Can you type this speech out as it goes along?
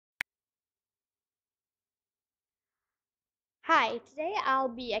Hi, today I'll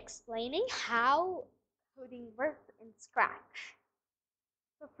be explaining how coding works in Scratch.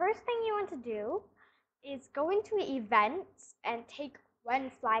 The first thing you want to do is go into events and take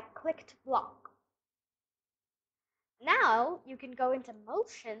when flag clicked block. Now you can go into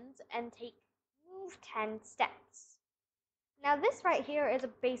motions and take move 10 steps. Now this right here is a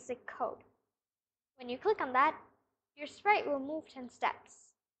basic code. When you click on that, your sprite will move 10 steps.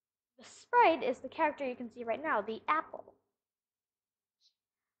 The sprite is the character you can see right now, the apple.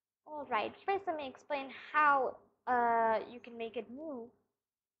 Alright, first let me explain how you can make it move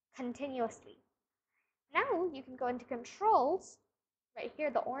continuously. Now you can go into controls, right here,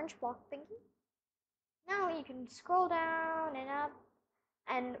 the orange block thingy. Now you can scroll down and up,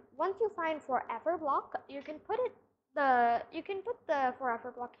 and once you find forever block, you can put the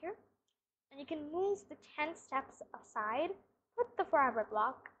forever block here, and you can move the 10 steps aside, put the forever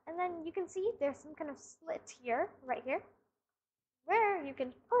block, and then you can see there's some kind of slit here, right here, where you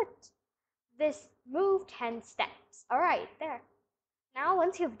can put this move 10 steps. All right, there. Now,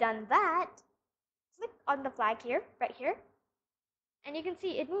 once you've done that, click on the flag here, right here, and you can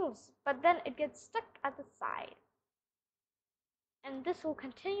see it moves, but then it gets stuck at the side. And this will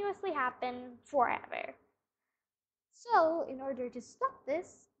continuously happen forever. So, in order to stop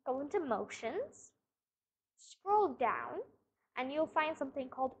this, go into motions, scroll down, and you'll find something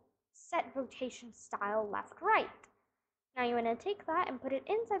called set rotation style left right. Now you want to take that and put it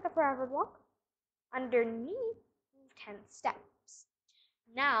inside the forever block. Underneath, move 10 steps.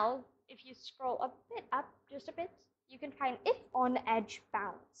 Now, if you scroll a bit up, just a bit, you can find if on edge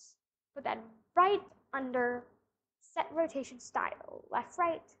bounce. Put that right under set rotation style, left,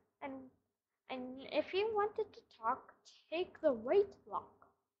 right, and if you wanted to talk, take the wait block,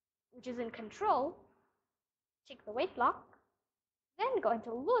 which is in control. Take the wait block, then go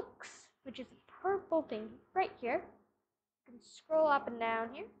into looks, which is a purple thing right here. You can scroll up and down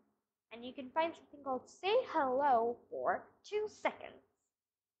here, and you can find something called say hello for 2 seconds.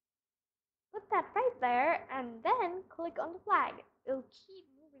 Put that right there and then click on the flag. It'll keep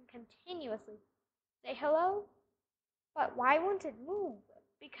moving continuously. Say hello, but why won't it move?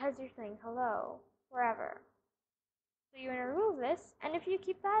 Because you're saying hello forever. So you're going to remove this, and if you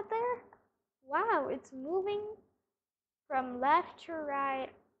keep that there, wow, it's moving from left to right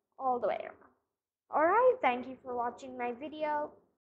all the way around. Alright, thank you for watching my video.